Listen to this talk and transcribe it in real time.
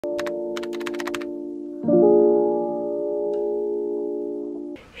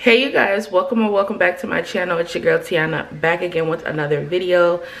Hey you guys, welcome back to my channel. It's your girl Tiana, back again with another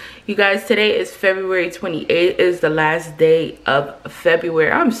video. You guys, today is February 28th. Is the last day of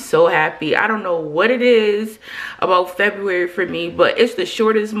February. I'm so happy. I don't know what it is about February for me, but it's the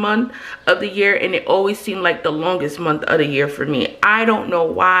shortest month of the year and it always seemed like the longest month of the year for me. I don't know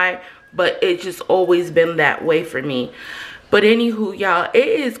why, but it's just always been that way for me. But anywho, y'all, it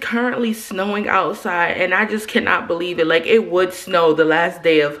is currently snowing outside and I just cannot believe it. Like, it would snow the last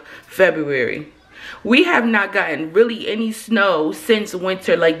day of February. We have not gotten really any snow since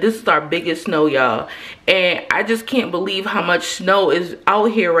winter. Like, this is our biggest snow, y'all. And I just can't believe how much snow is out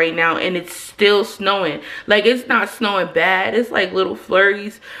here right now and it's still snowing. Like, it's not snowing bad. It's like little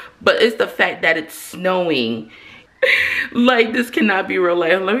flurries, but it's the fact that it's snowing. Like, this cannot be real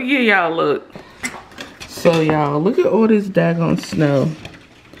life. Let me get y'all a look. So y'all, look at all this daggone snow.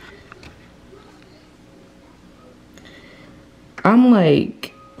 I'm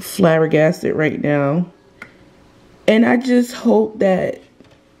like flabbergasted right now. And I just hope that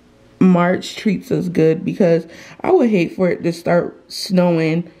March treats us good, because I would hate for it to start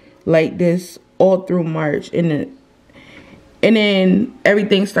snowing like this all through March. And then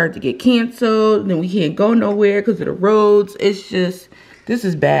everything starts to get canceled. Then we can't go nowhere because of the roads. It's just, this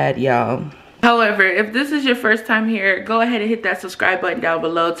is bad, y'all. However, if this is your first time here, go ahead and hit that subscribe button down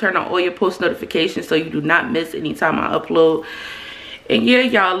below. Turn on all your post notifications so you do not miss any time I upload. And yeah,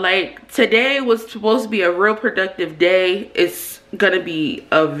 y'all, like, today was supposed to be a real productive day. It's gonna be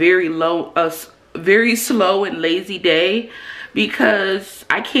a very slow and lazy day because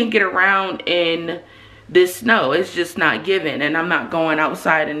I can't get around in this snow. It's just not given, and I'm not going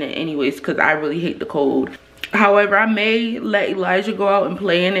outside in it anyways because I really hate the cold. However, I may let Elijah go out and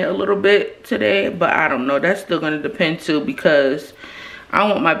play in it a little bit today, but I don't know. That's still going to depend too, because I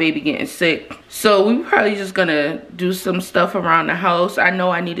don't want my baby getting sick. So we're probably just going to do some stuff around the house. I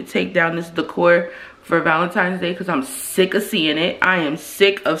know I need to take down this decor for Valentine's Day because I'm sick of seeing it. I am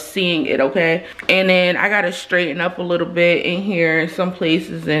sick of seeing it, okay? And then I got to straighten up a little bit in here in some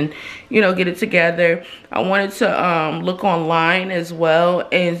places and, you know, get it together. I wanted to look online as well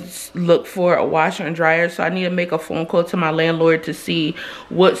and look for a washer and dryer. So I need to make a phone call to my landlord to see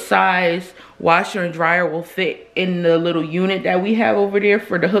what size washer and dryer will fit in the little unit that we have over there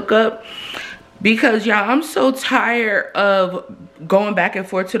for the hookup. Because y'all, I'm so tired of going back and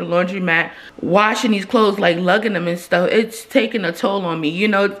forth to the laundromat, washing these clothes, like lugging them and stuff. It's taking a toll on me, you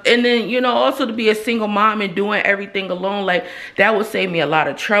know. And then, you know, also to be a single mom and doing everything alone, like, that would save me a lot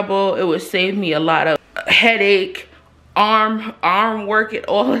of trouble. It would save me a lot of headache, arm work, and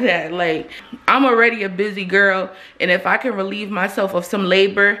all of that. Like, I'm already a busy girl, and if I can relieve myself of some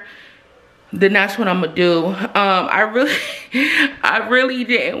labor, then that's what I'm gonna do. I really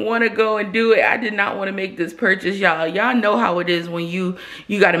didn't want to go and do it. I did not want to make this purchase, y'all. Y'all know how it is when you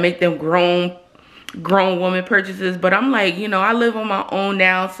got to make them grown woman purchases. But I'm like, you know, I live on my own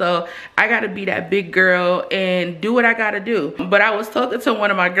now, so I got to be that big girl and do what I got to do. But I was talking to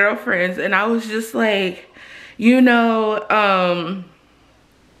one of my girlfriends and I was just like, you know,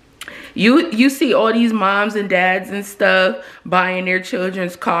 you see all these moms and dads and stuff buying their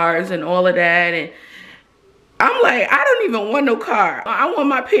children's cars and all of that, and I'm like, I don't even want no car. I want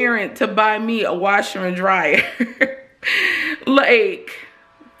my parent to buy me a washer and dryer. Like,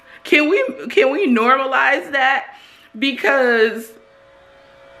 can we normalize that? Because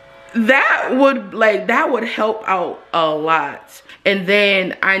that would help out a lot. And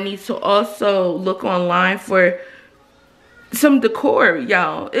then I need to also look online for some decor,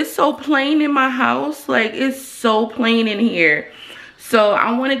 y'all. It's so plain in my house. Like, it's so plain in here. So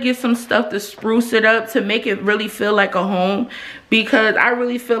I want to get some stuff to spruce it up, to make it really feel like a home, because I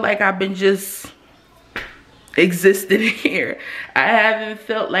really feel like I've been just existing here. I haven't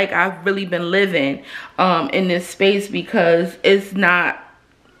felt like I've really been living in this space, because it's not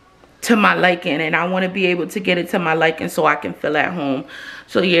to my liking, and I want to be able to get it to my liking so I can feel at home.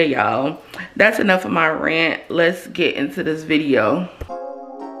 So yeah, y'all, that's enough of my rant. Let's get into this video.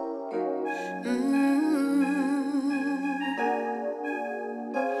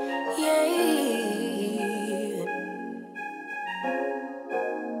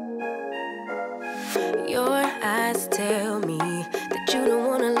 Your eyes tell me that you don't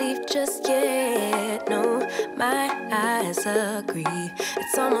want to leave just yet. No, my eyes agree.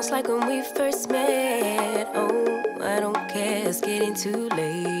 It's almost like when we first met. Oh, I don't care, it's getting too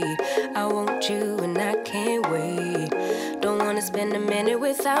late. I want you and I can't wait. Don't want to spend a minute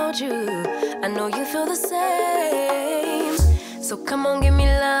without you. I know you feel the same. So come on, give me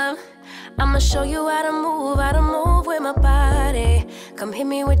love. I'ma show you how to move with my body. Come hit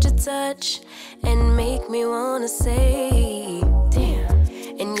me with your touch and make me wanna say, damn.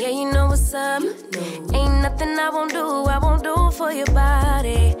 And yeah, you know what's up. Ain't nothing I won't do for your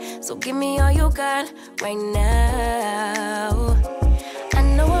body. So give me all you got right now. I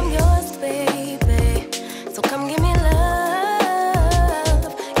know I'm yours, baby. So come give me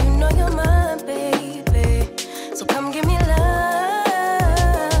love. You know you're mine, baby. So come give me love.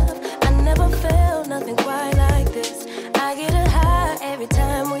 I never felt nothing quite like this. I get a high every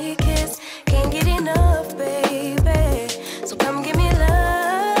time we kiss. Can't get enough, baby. So come give me love.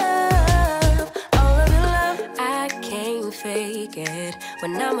 All of your love, I can't fake it.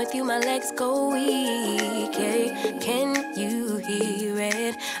 When I'm with you, my legs go weak. Yeah. Can you hear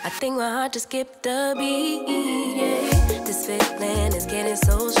it? I think my heart just skipped a beat. Yeah. This feeling is getting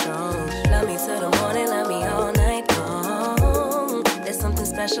so strong. Love me till the morning, love me all night long. There's something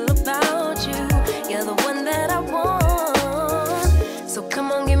special about you. You're the one that I want. So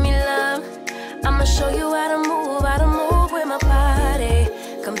come on, give me love. I'ma show you how to move with my body.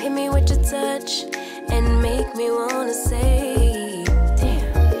 Come hit me with your touch and make me wanna say, damn.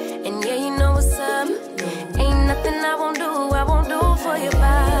 And yeah, you know what's up. Ain't nothing I won't do for your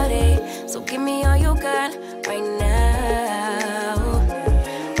body. So give me all you got right now.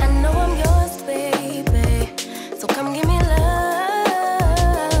 I know I'm yours, baby. So come give me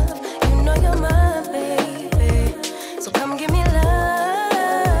love. You know you're mine, baby. So come give me love.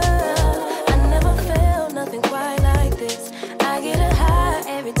 I never felt nothing quite like this. I get a high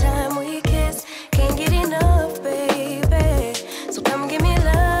every time we kiss. Can't get enough, baby. So come give me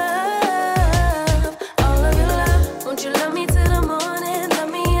love. All of your love. Won't you love me till the morning? Love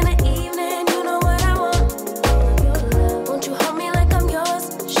me in the evening. You know what I want. Won't you hold me like I'm yours?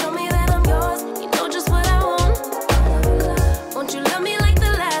 Show me that I'm yours. You know just what I want. Won't you love me like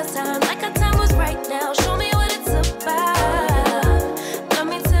the last time? Like our time was right now. Show me what it's about. Love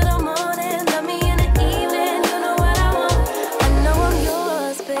me till the morning. Love me in the evening. You know what I want. I know I'm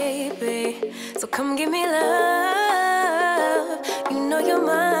yours, baby. So come give me love. You know you're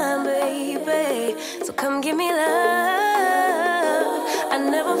mine, baby. So come give me love. I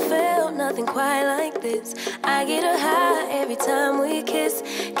never felt nothing quite like this. I get a high every time we kiss.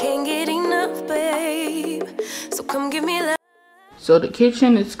 Can't get enough, babe. So come give me love. So the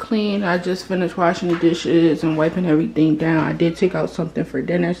kitchen is clean. I just finished washing the dishes and wiping everything down. I did take out something for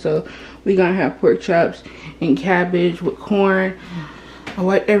dinner, so we're gonna have pork chops and cabbage with corn. I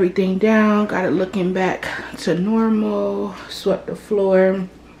wiped everything down, got it looking back to normal, swept the floor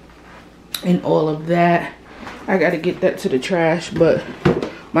and all of that. I gotta get that to the trash, but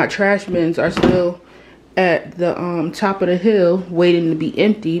my trash bins are still at the top of the hill waiting to be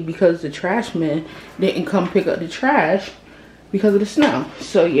empty because the trash man didn't come pick up the trash because of the snow.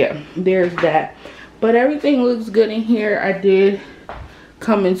 So yeah, there's that. But everything looks good in here. I did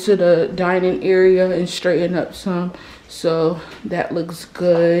come into the dining area and straighten up some, so that looks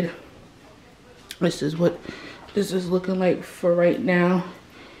good. This is what this is looking like for right now.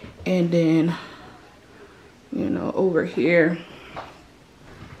 And then, you know, over here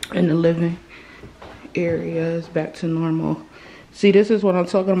in the living area is back to normal. See, this is what I'm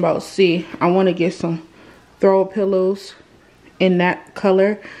talking about. See, I want to get some throw pillows in that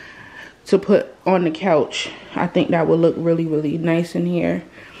color to put on the couch. I think that would look really, really nice in here.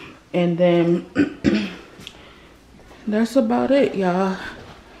 And then that's about it, y'all.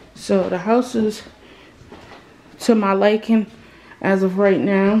 So the house is to my liking as of right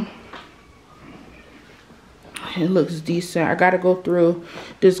now. It looks decent. I gotta go through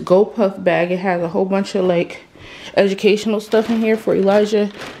this Go Puff bag. It has a whole bunch of like educational stuff in here for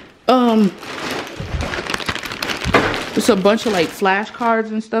Elijah. It's a bunch of like flashcards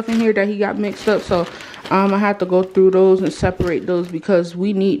and stuff in here that he got mixed up. So I have to go through those and separate those because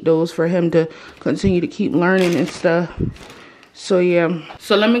we need those for him to continue to keep learning and stuff. So yeah.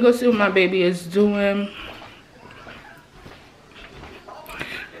 So let me go see what my baby is doing.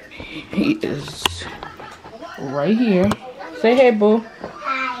 He is right here. Say hey, boo.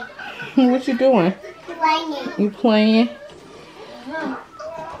 Hi. What you doing? Playing. You playing?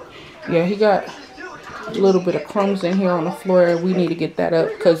 Yeah, he got a little bit of crumbs in here on the floor. We need to get that up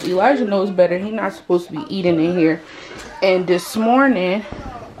because Elijah knows better. He's not supposed to be eating in here. And this morning,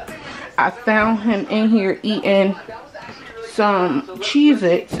 I found him in here eating some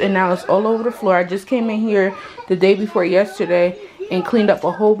Cheez-Its, and now it's all over the floor. I just came in here the day before yesterday and cleaned up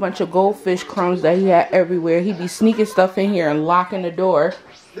a whole bunch of goldfish crumbs that he had everywhere. He'd be sneaking stuff in here and locking the door.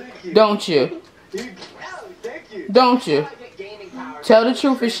 Don't you? Don't you? Tell the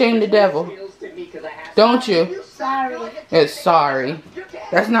truth and shame the devil. Don't you? Sorry. It's sorry.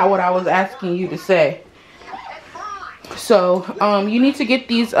 That's not what I was asking you to say. So, you need to get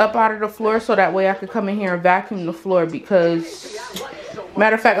these up out of the floor so that way I could come in here and vacuum the floor because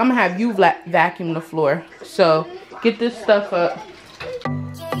Matter of fact, I'm gonna have you vacuum the floor. So get this stuff up.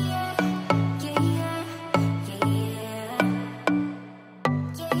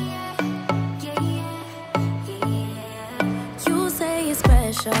 You say it's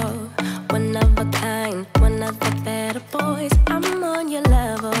special, one of a kind, one of the better boys. I'm on your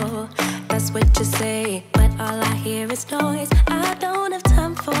level, that's what you say, but all I hear is noise. I don't have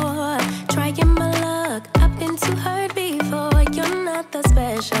time for trying my luck. I've been too hurt before. You're not that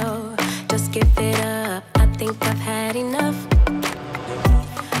special, just give it up. I think I've had enough.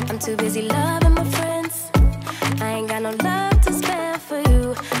 I'm too busy loving my friends. I ain't got no love to spare for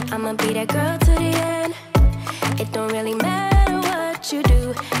you. I'ma be that girl to the end. It don't really matter what you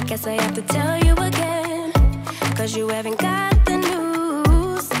do. Guess I have to tell you again, 'cause you haven't got the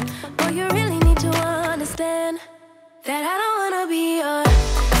news. Boy, you really need to understand that I don't wanna be your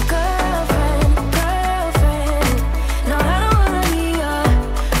girlfriend, girlfriend. No, I don't wanna be your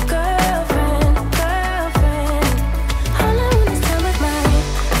girlfriend, girlfriend. All I want is time with my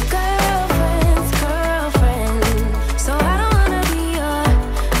girlfriend's girlfriend. So I don't wanna be your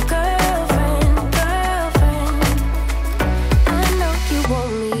girlfriend, girlfriend. I know you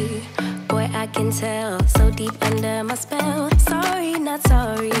want me, boy, I can tell. So deep under my spell. Sorry, not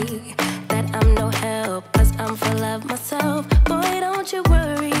sorry that I'm no help, 'cause I'm full of myself. Boy, don't you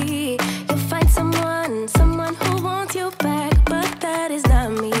worry, you'll find someone who wants you back, but that is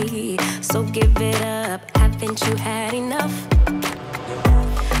not me. So give it up, haven't you had enough?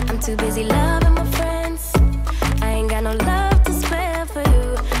 I'm too busy loving my friends. I ain't got no love to spare for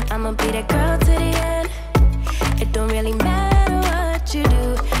you. I'ma be that girl to the end. It don't really matter what you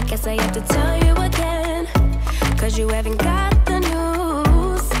do. Guess I have to tell you again, 'cause you haven't got the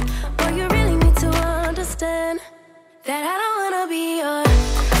news. Boy, you really need to understand that I don't wanna be your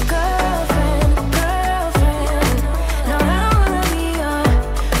girlfriend, girlfriend. No, I don't wanna be your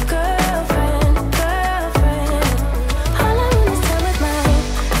girlfriend, girlfriend. All I want is time with my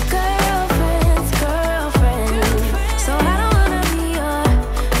girlfriend's girlfriend. So I don't wanna be your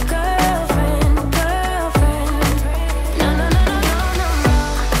girlfriend, girlfriend. No, no, no, no, no, no, no.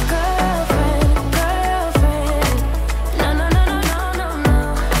 Girlfriend, girlfriend. No, no, no, no, no, no, no.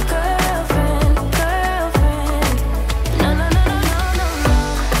 Girlfriend, girlfriend. No, no, no, no, no, no, no.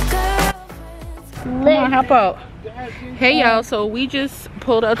 Come on, hop out. Hey y'all, so we just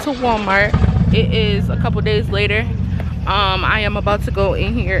pulled up to Walmart. It is a couple days later. I am about to go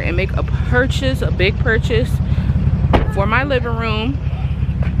in here and make a purchase, a big purchase for my living room.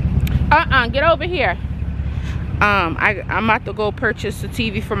 Get over here. I'm about to go purchase a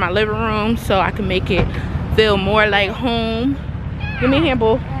TV for my living room so I can make it feel more like home. Give me a hand,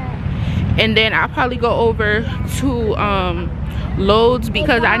 boo. And then I'll probably go over to Lowe's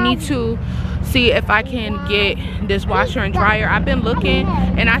because I need to see if I can get this washer and dryer. I've been looking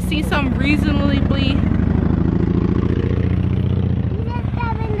and I see some reasonably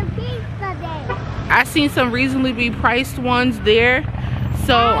priced ones there,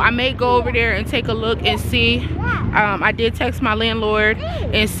 so I may go over there and take a look and see. I did text my landlord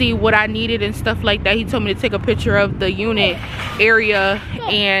and see what I needed and stuff like that. He told me to take a picture of the unit area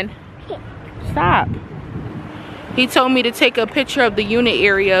and stop. He told me to take a picture of the unit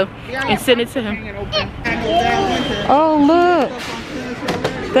area and send it to him. Oh, look.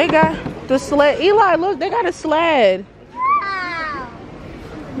 They got the sled. Eli, look, they got a sled.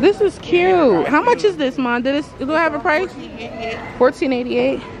 This is cute. How much is this, Mom? Do it have a price?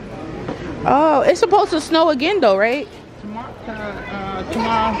 $14.88. Oh, it's supposed to snow again, though, right?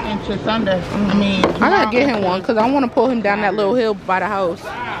 Tomorrow into Sunday. I gotta get him one because I want to pull him down that little hill by the house.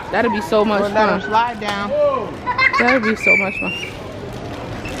 That'd be so much fun. Let him slide down. That'd be so much fun.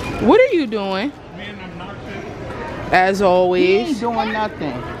 What are you doing? As always. He ain't doing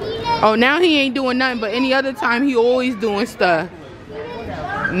nothing. Oh, now he ain't doing nothing, but any other time he always doing stuff.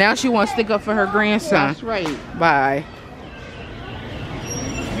 Now she wants to stick up for her grandson. That's right. Bye.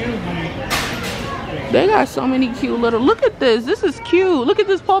 They got so many cute little. Look at this. This is cute. Look at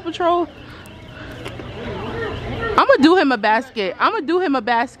this Paw Patrol. I'm gonna do him a basket. I'm gonna do him a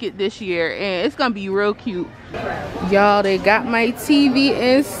basket this year, and it's gonna be real cute. Y'all, they got my TV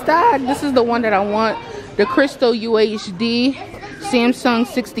in stock. This is the one that I want. The Crystal UHD Samsung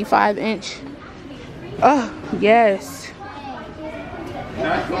 65-inch. Oh, yes.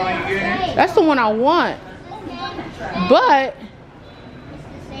 That's the one I want. But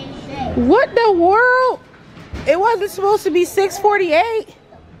what the world? It wasn't supposed to be $648.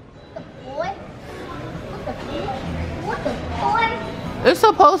 It's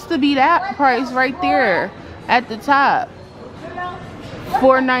supposed to be that price right there at the top.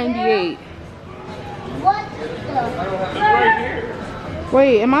 $498.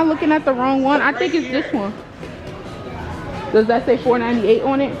 Wait, am I looking at the wrong one? I think it's this one. Does that say $4.98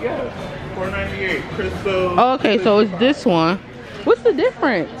 on it? Yes, $4.98. Crystal. Oh, okay, so it's this one. What's the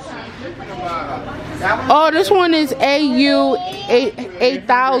difference? Oh, this one is AU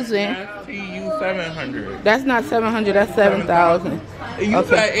 8000. TU 700. That's not 700. That's 7,000. You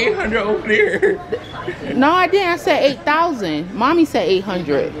said 800 over there. No, I didn't. I said 8,000. Mommy said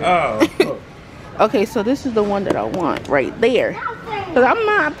 800. Oh. Okay, so this is the one that I want right there. Cause I'm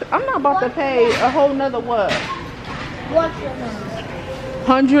not about to pay a whole nother what?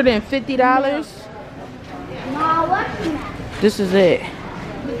 $150. This is it.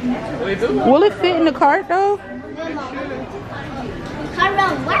 Will it fit in the cart though?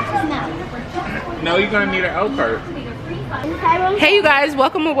 No, you're gonna need an L cart. Hey you guys,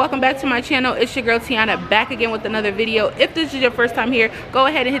 welcome or welcome back to my channel. It's your girl Tiana, back again with another video. If this is your first time here, go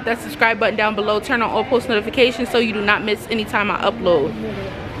ahead and hit that subscribe button down below. Turn on all post notifications so you do not miss any time I upload.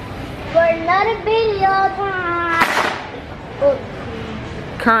 For another video time.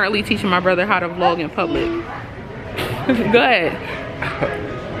 Currently teaching my brother how to vlog in public. Go ahead.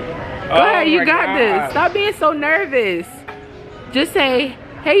 Go ahead, you got this. Stop being so nervous. Just say,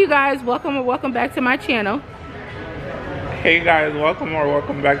 hey you guys, welcome or welcome back to my channel. Hey guys, welcome or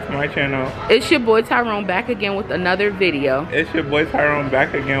welcome back to my channel. It's your boy Tyrone back again with another video. It's your boy Tyrone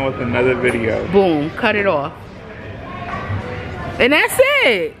back again with another video. Boom, cut it off. And that's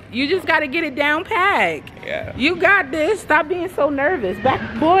it. You just gotta get it down pat. Yeah. You got this. Stop being so nervous.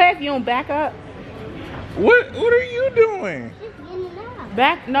 Back, boy, if you don't back up. What are you doing?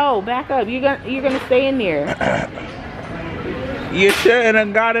 Back up. You're gonna stay in there. You shouldn't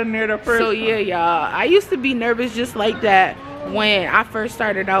have got in there the first. So yeah, y'all. I used to be nervous just like that when I first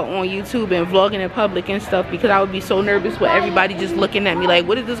started out on YouTube and vlogging in public and stuff, because I would be so nervous with everybody just looking at me like,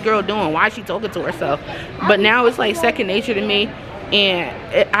 what is this girl doing? Why is she talking to herself? But now it's like second nature to me, and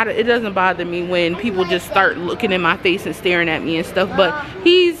it doesn't bother me when people just start looking in my face and staring at me and stuff. But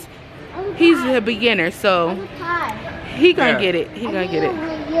he's a beginner, so he gonna get it. He gonna get it.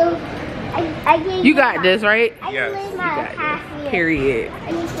 You got this, right? Yes, you got this. Period.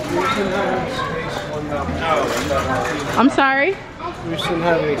 I'm sorry? We just didn't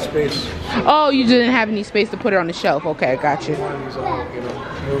have any space. Oh, you didn't have any space to put it on the shelf. Okay, got you.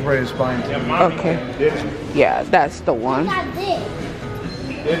 Everybody's buying. Okay. Yeah, that's the one.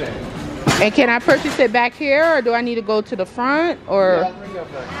 And can I purchase it back here, or do I need to go to the front? Or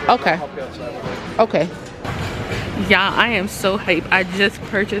okay. Okay. Y'all, I am so hyped. I just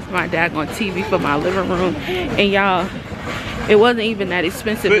purchased my daggone TV for my living room, and y'all, it wasn't even that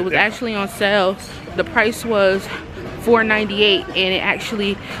expensive. It was actually on sale. The price was $4.98, and it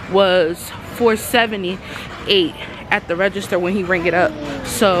actually was $4.78 at the register when he rang it up.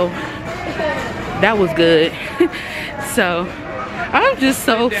 So that was good. So I'm just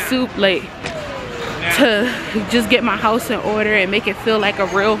so soup late to just get my house in order and make it feel like a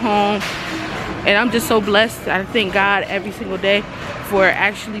real home. And I'm just so blessed. I thank God every single day for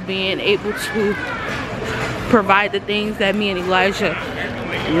actually being able to provide the things that me and Elijah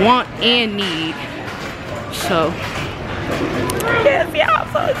want and need. So, yes, y'all, I'm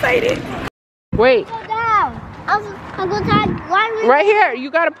so excited. Wait. Go down. I'll go down. Right here. You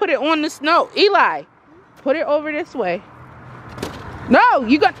got to put it on the snow. Eli, put it over this way. No,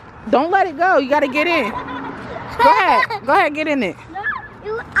 don't let it go. You got to get in. Go ahead. Go ahead, get in it.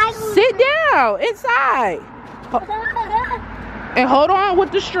 Sit down inside. And hold on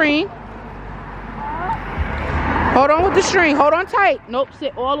with the string. Hold on with the string. Hold on tight. Nope,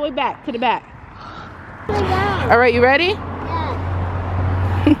 sit all the way back to the back. All right, you ready?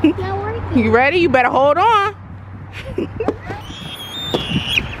 Yeah. You ready? You better hold on.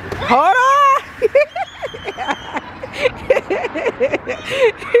 Hold on.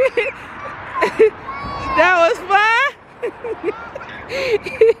 That was fun.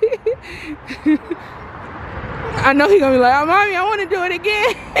 I know he's gonna be like, oh, mommy, I want to do it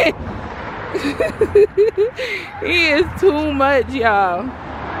again. He is too much, y'all.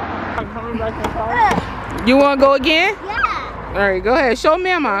 You want to go again? Yeah. All right, go ahead. Show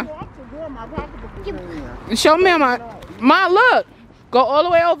Mama. Show Mama. Ma, look. Go all the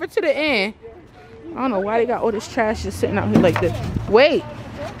way over to the end. I don't know why they got all this trash just sitting out here like this. Wait.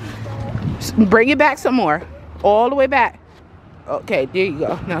 Bring it back some more. All the way back. Okay, there you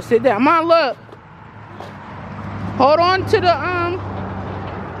go. Now sit down. Mom, look. Hold on to the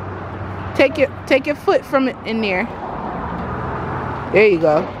take your foot from it in there. There you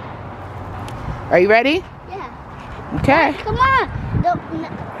go. Are you ready? Yeah. Okay. Come on.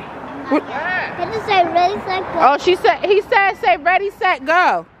 Can you say ready, set, go? Oh, he said say ready, set,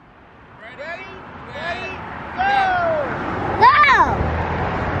 go. Go.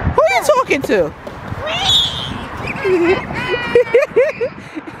 Who are you talking to?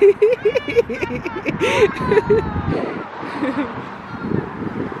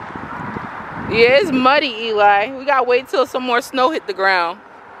 Yeah, it's muddy, Eli. We gotta wait till some more snow hit the ground.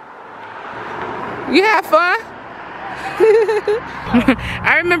 You have fun?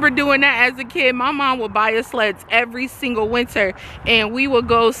 I remember doing that as a kid. My mom would buy us sleds every single winter, and we would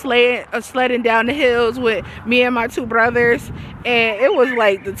go sledding down the hills with me and my two brothers, and it was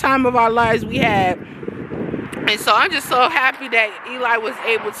like the time of our lives we had. And so I'm just so happy that Eli was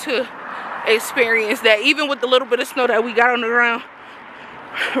able to experience that, even with the little bit of snow that we got on the ground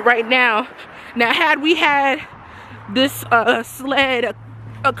right now. Now, had we had this sled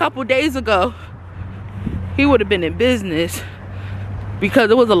a couple days ago, he would have been in business, because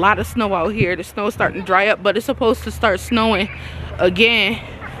there was a lot of snow out here. The snow's starting to dry up, but it's supposed to start snowing again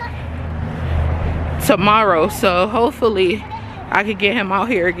tomorrow. So hopefully I could get him out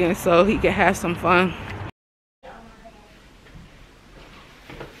here again so he can have some fun.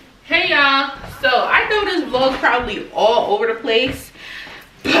 Hey y'all, so I know this vlog's probably all over the place,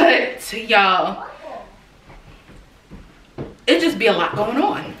 but y'all, it just be a lot going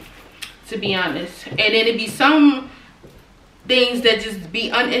on, to be honest. And then it'd be some things that just be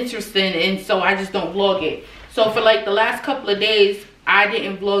uninteresting, and so I just don't vlog it. So for like the last couple of days, I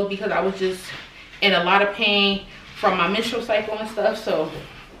didn't vlog because I was just in a lot of pain from my menstrual cycle and stuff. So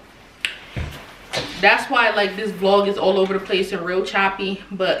that's why like this vlog is all over the place and real choppy.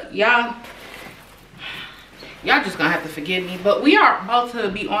 But y'all just gonna have to forgive me. But we are about to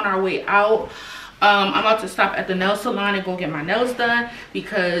be on our way out. I'm about to stop at the nail salon and go get my nails done,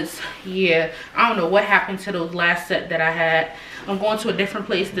 because yeah, I don't know what happened to those last set that I had. I'm going to a different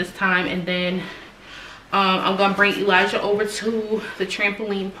place this time, and then I'm gonna bring Elijah over to the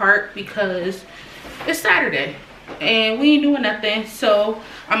trampoline park because it's Saturday and we ain't doing nothing. So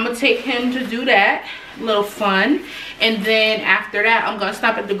I'm gonna take him to do that, a little fun. And then after that, I'm gonna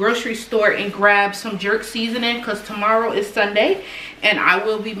stop at the grocery store and grab some jerk seasoning, because tomorrow is Sunday and I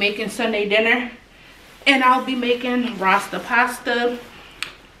will be making Sunday dinner. And I'll be making rasta pasta.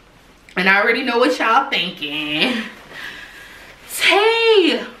 And I already know what y'all thinking.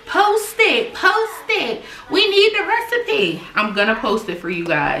 Hey, post it. We need the recipe. I'm gonna post it for you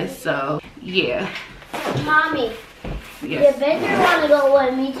guys, so yeah. Mommy, Yes. you better want to go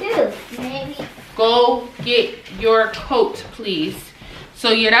with me too. Maybe. Go get your coat, please. So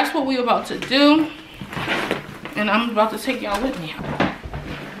yeah, that's what we're about to do. And I'm about to take y'all with me.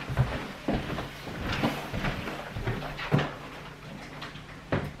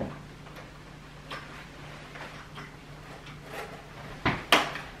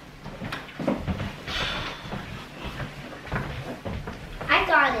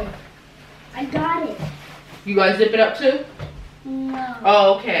 I got it. You guys zip it up too? No.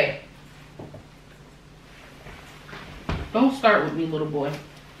 Oh, okay. Don't start with me, little boy,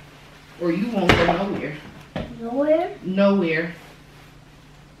 or you won't go nowhere. Nowhere? Nowhere.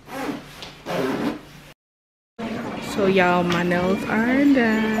 So y'all, my nails are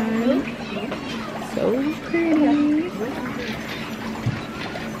done. So pretty.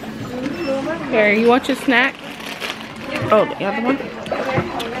 Here, you want your snack? Oh, the other one?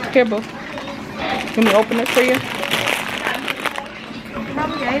 Here, boo. Let me open it for you.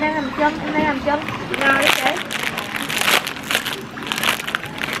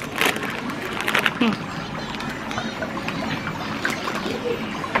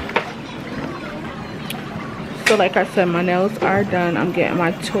 So like I said, my nails are done. I'm getting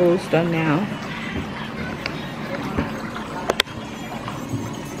my toes done now.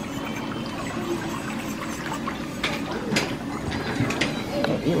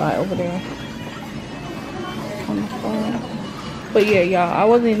 Eli over there on the phone. But yeah, y'all, I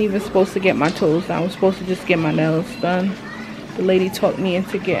wasn't even supposed to get my toes done. I was supposed to just get my nails done. The lady talked me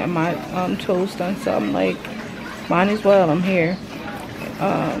into getting my toes done, so I'm like, might as well, I'm here.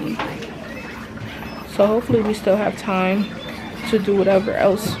 So hopefully we still have time to do whatever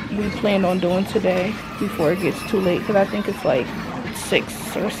else we planned on doing today before it gets too late, because I think it's like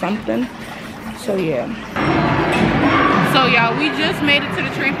 6 or something. So yeah. So y'all, we just made it to the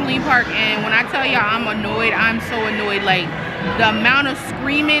trampoline park, and when I tell y'all I'm annoyed, I'm so annoyed. Like, the amount of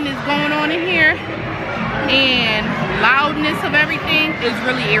screaming is going on in here and loudness of everything is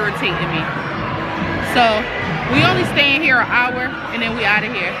really irritating me. So we only staying here an hour and then we out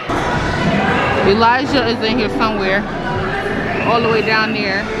of here. Elijah is in here somewhere, all the way down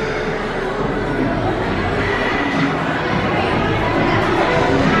there.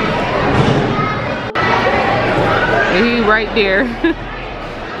 He right there.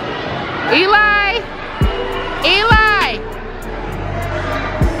 Eli! Eli!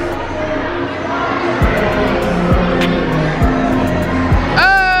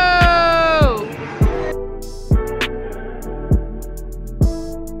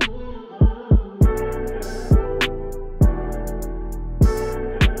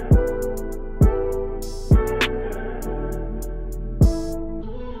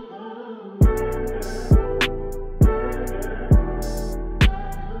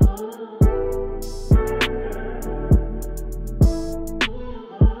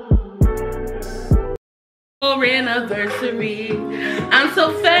 your anniversary. I'm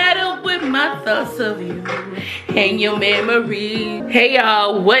so fed up with my thoughts of you and your memory. Hey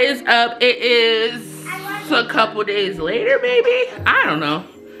y'all, what is up? It is a couple days later, maybe? I don't know.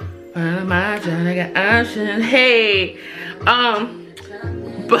 My time, I got options. Hey,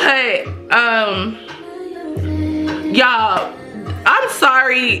 y'all, I'm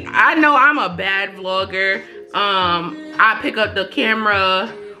sorry. I know I'm a bad vlogger. I pick up the camera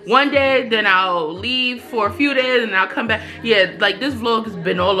one day, then I'll leave for a few days, and I'll come back. Yeah, like this vlog has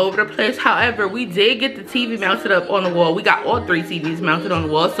been all over the place. However, we did get the TV mounted up on the wall. We got all 3 TVs mounted on the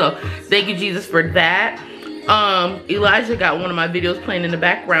wall, so thank you, Jesus, for that. Elijah got one of my videos playing in the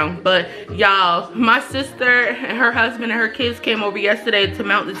background. But y'all, my sister and her husband and her kids came over yesterday to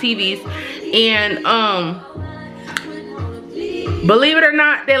mount the TVs, and believe it or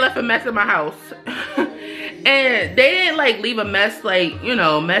not, they left a mess in my house. And they didn't like leave a mess, like, you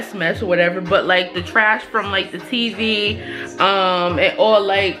know, mess or whatever, but like the trash from like the TV, and all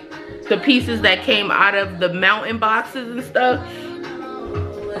like the pieces that came out of the mountain boxes and stuff.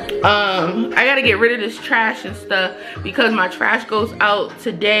 I gotta get rid of this trash and stuff because my trash goes out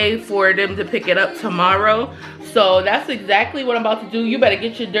today for them to pick it up tomorrow. So that's exactly what I'm about to do. You better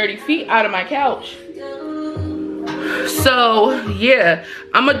get your dirty feet out of my couch. So yeah,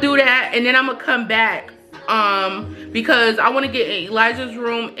 I'm gonna do that, and then I'm gonna come back because I want to get in Elijah's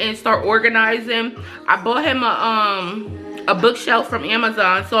room and start organizing. I bought him a bookshelf from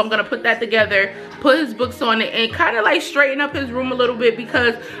Amazon, so I'm gonna put that together, put his books on it, and kind of like straighten up his room a little bit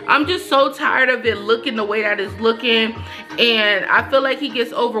because I'm just so tired of it looking the way that it's looking, and I feel like he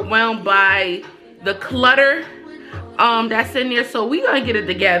gets overwhelmed by the clutter that's in there. So we gonna get it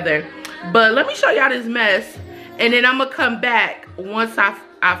together, but let me show y'all this mess, and then I'm gonna come back once I've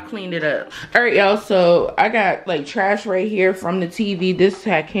cleaned it up. All right, y'all, so I got like trash right here from the TV. This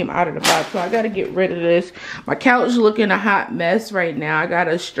had came out of the box, so I gotta get rid of this. My couch looking a hot mess right now. I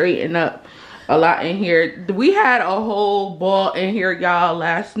gotta straighten up a lot in here. We had a whole ball in here, y'all,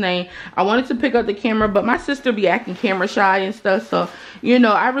 last night. I wanted to pick up the camera, but my sister be acting camera shy and stuff, so you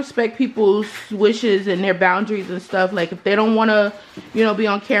know, I respect people's wishes and their boundaries and stuff. Like if they don't want to, you know, be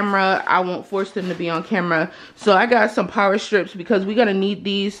on camera, I won't force them to be on camera. So I got some power strips because we're gonna need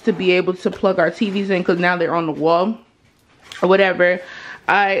these to be able to plug our TVs in, because now they're on the wall or whatever.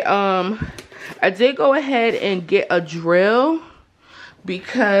 I did go ahead and get a drill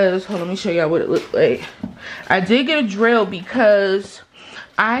because, hold on, let me show y'all what it looked like. I did get a drill because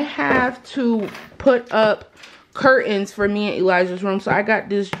I have to put up curtains for me and Elijah's room. So I got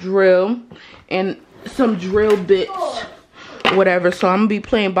this drill and some drill bits, whatever. So I'm gonna be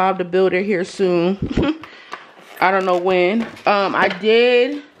playing Bob the Builder here soon. I don't know when. I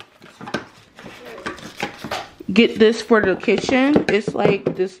did get this for the kitchen. It's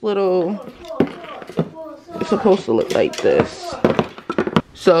like this little, it's supposed to look like this.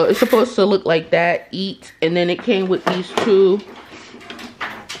 So it's supposed to look like that, eat, and then it came with these 2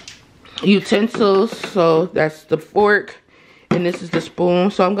 utensils. So that's the fork and this is the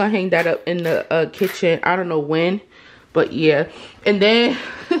spoon. So I'm gonna hang that up in the kitchen. I don't know when, but yeah. And then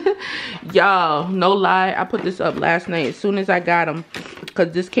y'all, no lie, I put this up last night as soon as I got them,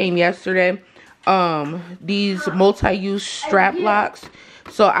 because this came yesterday. These multi-use strap locks.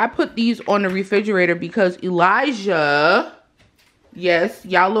 So I put these on the refrigerator because Elijah, yes,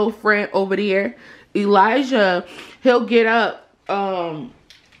 y'all little friend over there, Elijah, he'll get up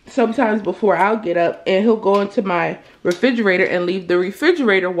sometimes before I'll get up, and he'll go into my refrigerator and leave the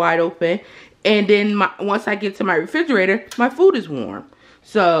refrigerator wide open, and then once I get to my refrigerator, my food is warm.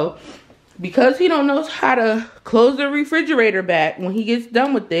 So because he don't know how to close the refrigerator back when he gets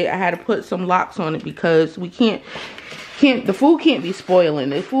done with it, I had to put some locks on it because we can't the food can't be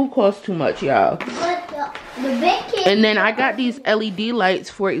spoiling. The food costs too much, y'all. And then I got these LED lights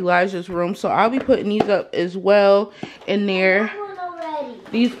for Elijah's room, so I'll be putting these up as well in there.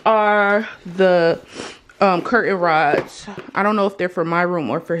 These are the curtain rods. I don't know if they're for my room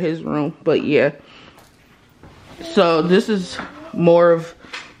or for his room, but yeah. So this is more of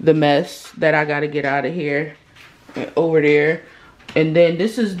the mess that I gotta get out of here and over there. And then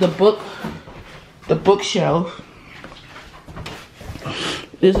this is the bookshelf.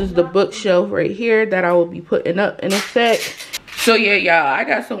 This is the bookshelf right here that I will be putting up in a sec. So yeah, y'all, I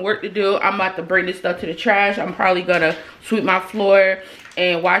got some work to do. I'm about to bring this stuff to the trash. I'm probably gonna sweep my floor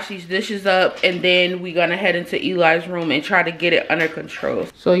and wash these dishes up, and then we're gonna head into Eli's room and try to get it under control.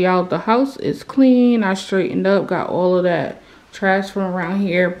 So y'all, the house is clean. I straightened up, got all of that trash from around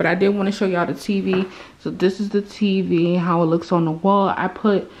here, but I did want to show y'all the TV. So this is the TV, how it looks on the wall. I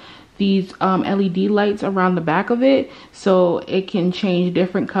put these LED lights around the back of it, so it can change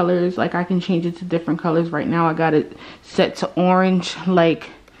different colors. Like I can change it to different colors. Right now I got it set to orange, like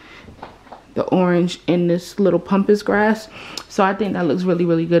the orange in this little pampas grass. So I think that looks really,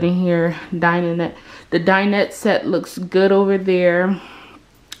 really good in here. Dinette, the dinette set looks good over there.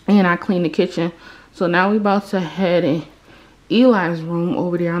 And I cleaned the kitchen. So now we about to head in Eli's room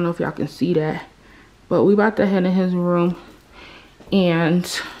over there. I don't know if y'all can see that, but we about to head in his room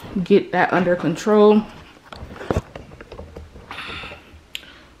and get that under control.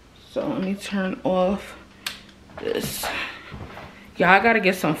 So let me turn off this. Y'all, I gotta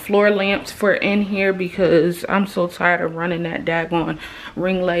get some floor lamps for in here because I'm so tired of running that daggone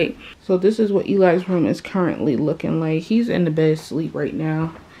ring light. So this is what Eli's room is currently looking like. He's in the bed asleep right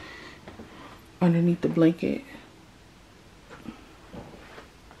now underneath the blanket.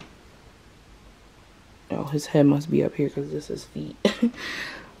 Oh, his head must be up here because this is feet.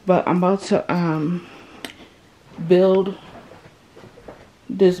 But I'm about to build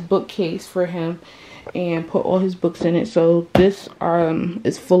this bookcase for him and put all his books in it. So this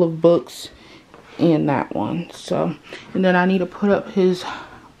is full of books, and that one. So, and then I need to put up his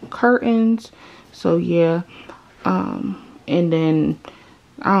curtains. So yeah, and then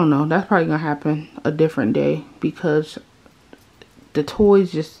I don't know, that's probably gonna happen a different day because the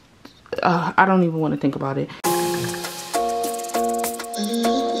toys just I don't even want to think about it.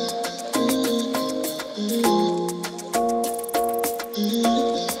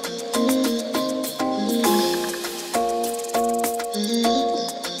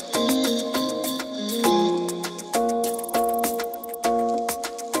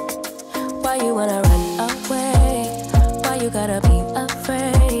 Why you wanna run away? Why you gotta be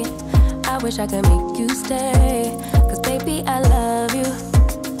afraid? I wish I could make you stay, 'cause baby I love you.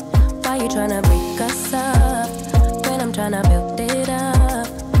 Why you tryna break us up when I'm tryna build it up?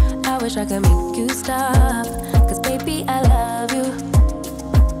 I wish I could make you stop, 'cause baby I love you.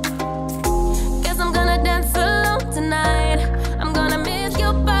 Guess I'm gonna dance alone tonight. I'm gonna miss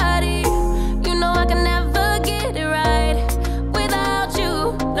your body. You know I can never get it right without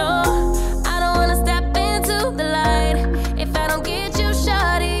you, no. I don't wanna step into the light if I don't get you,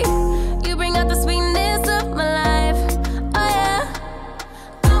 shawty. You bring out the sweetness of my life, oh yeah.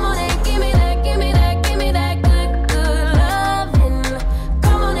 Come on and give me that, give me that, give me that good, good loving.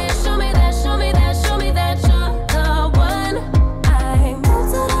 Come on and show me that, show me that, show me that you're the one. I move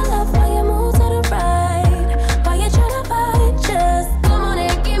to the left while you move to the right. Why you tryna fight? Just come on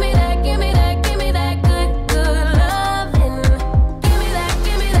and give me that, give me that, give me that good, good loving. Give me that,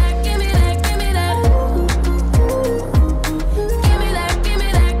 give me that, give me that, give me that. Give me that, give me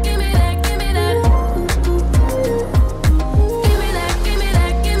that, give me that, give me that. Give me that, give me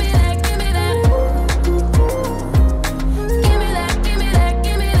that, give me that, give me that. Give me that, give me that,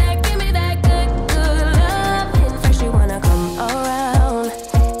 give me that, give me that good, good loving. First you wanna come around,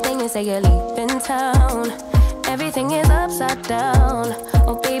 then you say you're leaving town. Everything is upside down.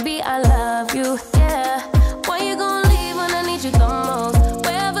 Oh baby, I love you, yeah. Why you gonna leave when I need you the most?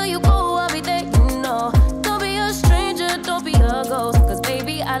 Wherever you go, I'll be there, you know. Don't be a stranger, don't be a ghost, 'cause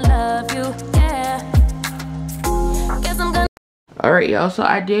baby, I love you, yeah. Guess I'm gonna. All right, y'all, so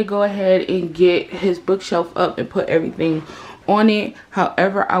I did go ahead and get his bookshelf up and put everything on it.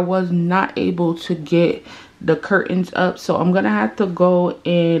 However, I was not able to get the curtains up, so I'm gonna have to go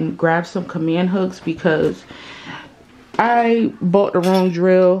and grab some command hooks because I bought the wrong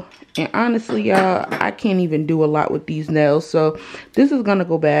drill, and honestly, y'all, I can't even do a lot with these nails. So this is gonna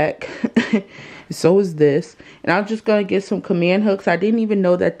go back. So is this, and I'm just gonna get some command hooks. I didn't even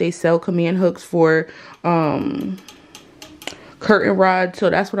know that they sell command hooks for curtain rods, so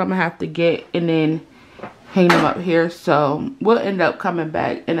that's what I'm gonna have to get and then hang them up here. So we'll end up coming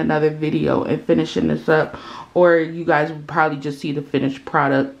back in another video and finishing this up, or you guys will probably just see the finished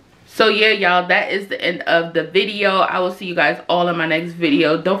product. So yeah, y'all, that is the end of the video. I will see you guys all in my next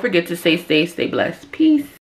video. Don't forget to stay safe, stay blessed. Peace.